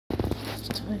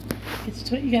Get your toy. Get your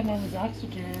toy. You got Mama's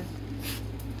oxygen.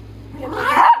 You got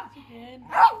Mama's oxygen.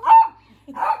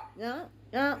 No,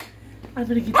 no. I'm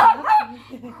gonna get your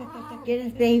oxygen. Get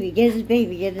his baby. Get his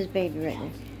baby. Get his baby right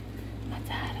now. Let's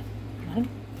add him.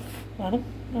 Let him.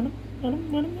 Let him. Let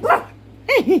him. Let him.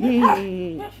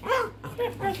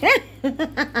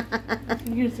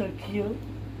 You're so cute.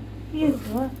 You're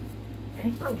so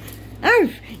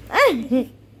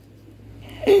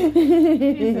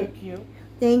cute.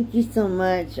 Thank you so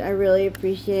much. I really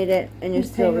appreciate it. And you're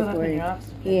still recording.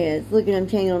 Yes, look at him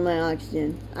tangling my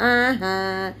oxygen.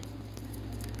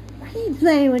 He's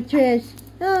playing with Trish.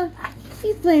 Oh,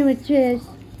 he's playing with Trish.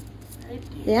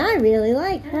 Yeah, I really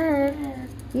like her.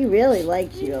 He really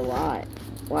likes you a lot.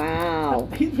 Wow.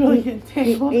 He's really getting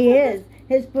tangled. He is.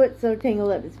 His foot's so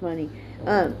tangled up, it's funny.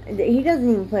 He doesn't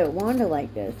even play with Wanda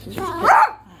like this.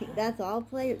 That's all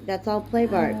play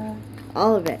Bart.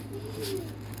 All of it.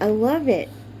 I love it.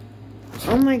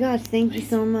 Oh my gosh, thank you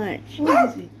so much. What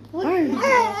is he? What is he?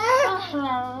 Can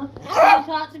you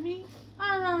talk to me?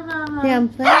 Yeah, I'm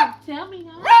playing. Tell me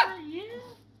how are you?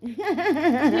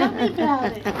 Tell me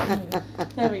about it.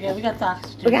 There we go. We got the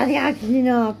oxygen. We got the oxygen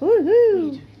off.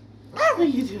 Woohoo! What are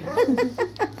you doing?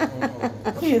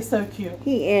 He is so cute.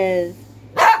 He is.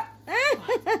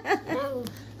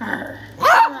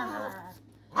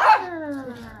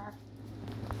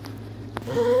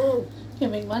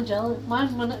 Can't make mine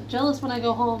jealous when I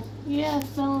go home. Yeah,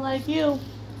 smelling like you.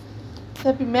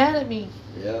 They'd be mad at me.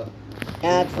 Yeah.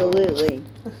 Absolutely.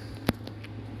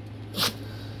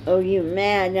 Oh, you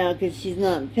mad now because she's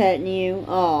not petting you?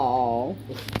 Oh.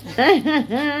 Alright,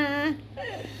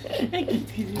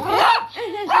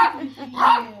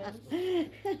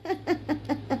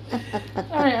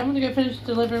 I'm gonna go finish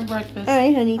delivering breakfast.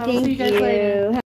 Alright, honey, I will thank see you guys later. you.